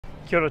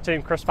Kia ora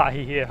team, Chris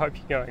Farhi here, hope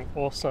you're going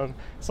awesome.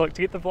 So look,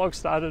 to get the vlog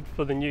started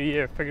for the new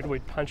year, I figured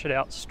we'd punch it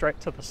out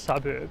straight to the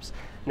suburbs.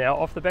 Now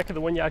off the back of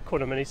the Wynyard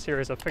Quarter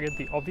mini-series, I figured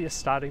the obvious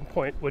starting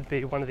point would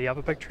be one of the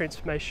other big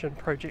transformation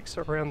projects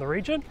around the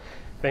region,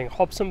 being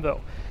Hobsonville.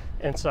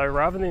 And so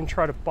rather than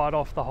try to bite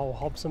off the whole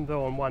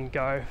Hobsonville in one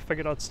go, I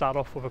figured I'd start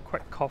off with a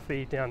quick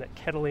coffee down at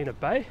Catalina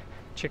Bay,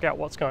 check out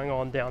what's going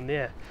on down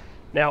there.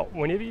 Now,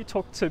 whenever you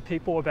talk to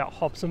people about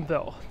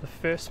Hobsonville, the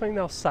first thing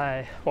they'll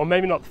say, well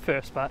maybe not the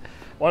first, but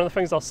one of the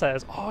things they'll say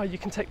is, oh, you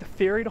can take the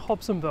ferry to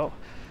Hobsonville.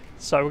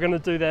 So we're going to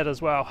do that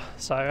as well.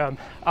 So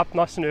up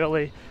nice and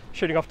early,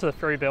 shooting off to the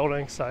ferry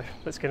building, so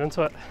let's get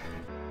into it.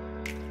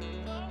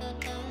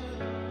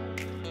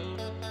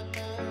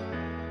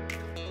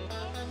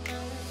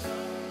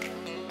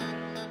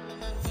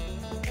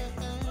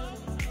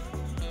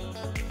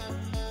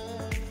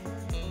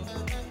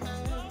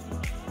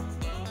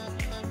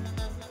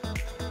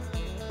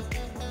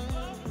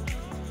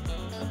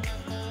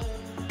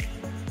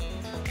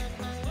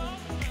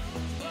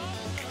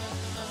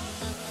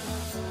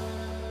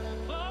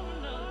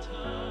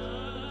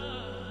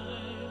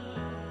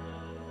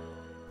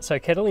 So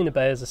Catalina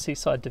Bay is a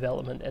seaside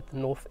development at the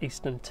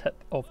northeastern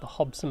tip of the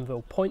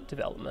Hobsonville Point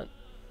development.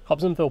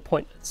 Hobsonville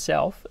Point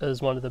itself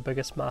is one of the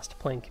biggest master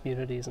plan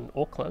communities in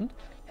Auckland,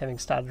 having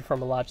started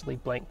from a largely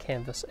blank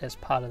canvas as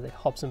part of the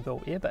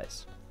Hobsonville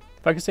airbase.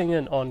 Focusing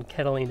in on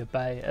Catalina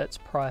Bay, its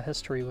prior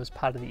history was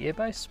part of the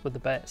airbase, with the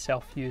bay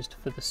itself used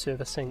for the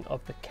servicing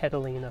of the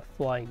Catalina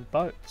flying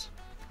boats.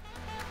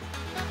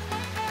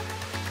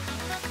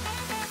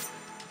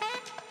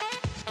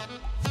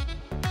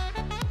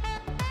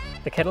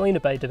 The Catalina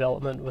Bay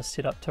development was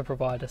set up to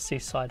provide a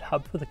seaside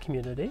hub for the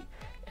community,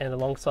 and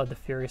alongside the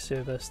ferry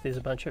service there's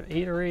a bunch of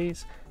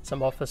eateries,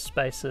 some office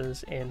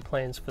spaces and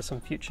plans for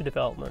some future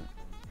development.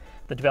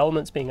 The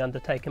development's being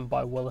undertaken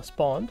by Willis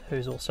Bond,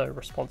 who's also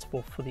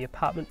responsible for the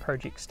apartment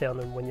projects down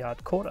in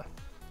Wynyard Quarter.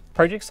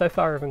 Projects so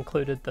far have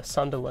included the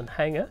Sunderland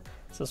Hangar.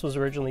 So this was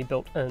originally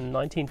built in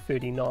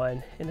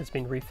 1939 and has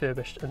been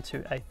refurbished into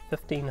a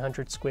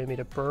 1,500 square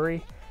metre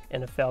brewery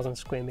and a 1,000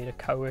 square metre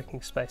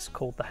co-working space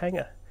called the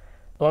Hangar.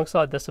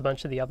 Alongside this, a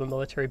bunch of the other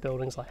military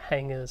buildings like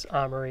hangars,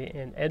 armoury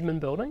and admin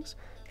buildings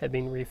have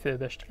been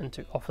refurbished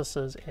into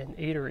offices and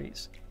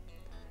eateries.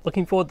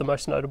 Looking forward, the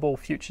most notable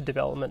future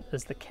development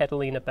is the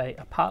Catalina Bay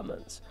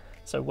apartments.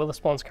 So Willis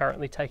Bond's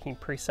currently taking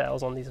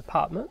pre-sales on these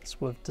apartments,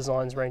 with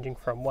designs ranging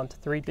from 1 to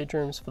 3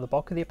 bedrooms for the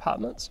bulk of the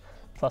apartments,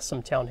 plus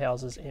some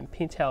townhouses and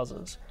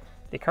penthouses.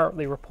 They're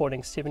currently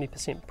reporting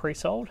 70%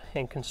 pre-sold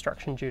and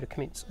construction due to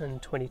commence in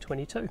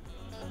 2022.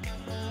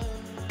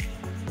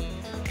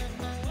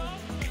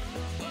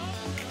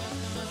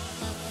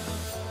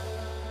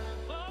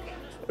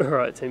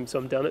 Alright team, so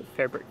I'm down at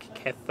Fabric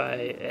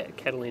Cafe at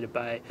Catalina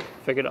Bay.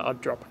 Figured I'd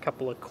drop a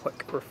couple of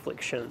quick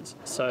reflections.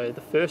 So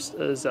the first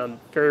is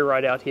ferry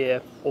ride out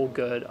here, all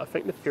good. I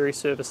think the ferry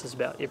service is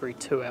about every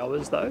 2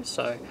 hours though,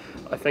 so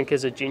I think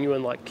as a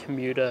genuine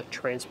commuter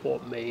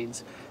transport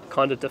means,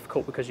 kind of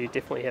difficult because you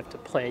definitely have to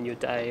plan your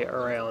day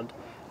around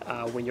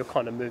when you're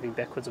kind of moving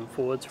backwards and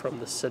forwards from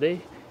the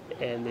city,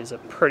 and there's a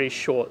pretty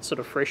short sort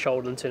of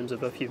threshold in terms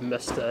of if you've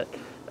missed it,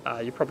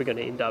 you're probably going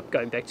to end up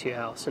going back to your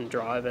house and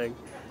driving.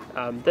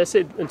 That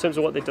said, in terms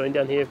of what they're doing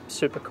down here,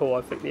 super cool.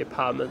 I think the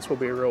apartments will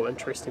be a real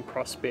interesting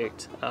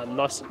prospect.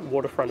 Nice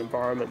waterfront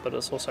environment, but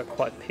it's also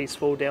quite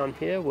peaceful down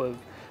here with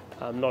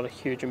not a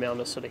huge amount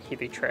of sort of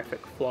heavy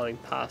traffic flowing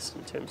past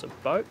in terms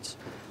of boats.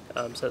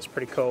 So that's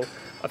pretty cool.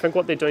 I think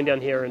what they're doing down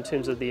here in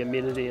terms of the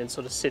amenity and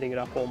sort of setting it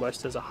up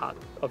almost as a hut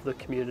of the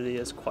community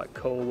is quite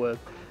cool, with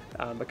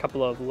a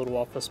couple of little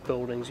office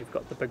buildings. You've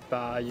got the big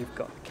bar, you've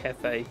got the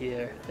cafe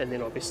here, and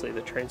then obviously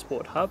the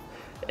transport hub.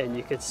 And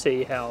you could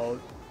see how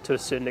to a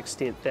certain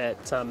extent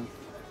that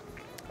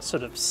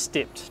sort of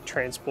stepped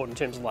transport in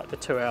terms of the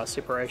 2-hour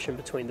separation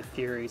between the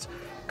ferries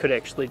could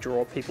actually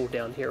draw people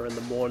down here in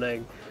the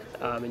morning,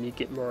 and you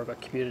get more of a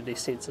community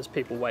sense as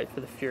people wait for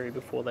the ferry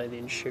before they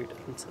then shoot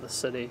into the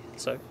city.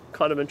 So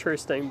kind of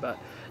interesting, but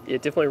yeah,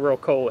 definitely real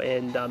cool,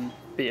 and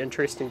be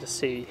interesting to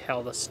see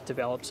how this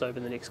develops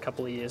over the next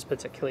couple of years,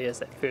 particularly as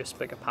that first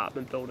big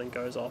apartment building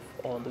goes off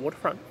on the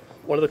waterfront.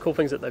 One of the cool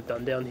things that they've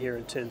done down here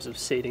in terms of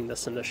seeding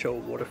this initial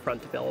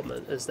waterfront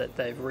development is that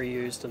they've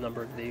reused a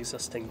number of the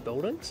existing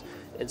buildings.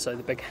 And so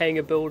the big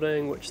hangar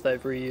building, which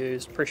they've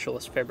reused,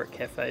 pressureless Fabric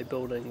Cafe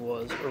building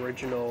was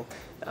original,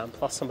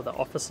 plus some of the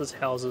offices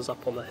houses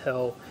up on the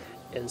hill.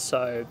 And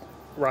so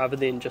rather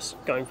than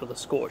just going for the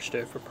scorched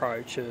earth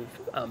approach of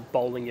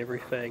bowling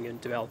everything and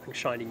developing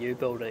shiny new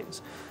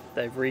buildings,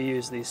 they've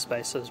reused these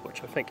spaces,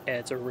 which I think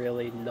adds a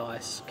really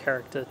nice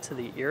character to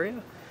the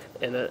area.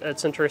 And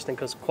it's interesting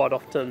because quite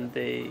often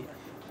the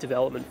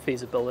development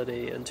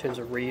feasibility in terms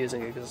of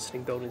reusing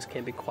existing buildings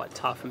can be quite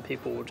tough, and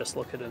people will just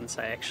look at it and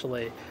say,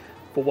 actually,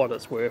 for what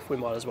it's worth, we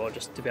might as well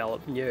just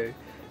develop new.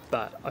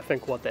 But I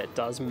think what that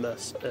does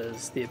miss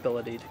is the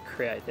ability to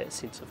create that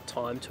sense of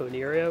time to an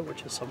area,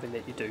 which is something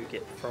that you do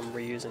get from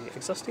reusing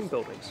existing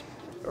buildings.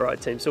 Alright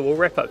team, so we'll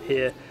wrap up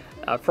here.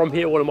 From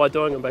here, what am I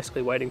doing? I'm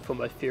basically waiting for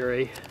my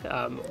ferry.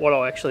 What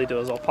I'll actually do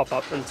is I'll pop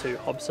up into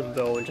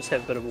Hobsonville and just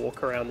have a bit of a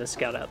walk around and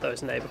scout out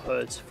those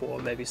neighbourhoods for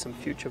maybe some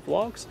future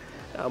vlogs.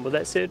 With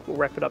that said, we'll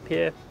wrap it up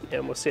here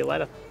and we'll see you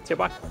later. See you,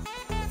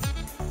 bye.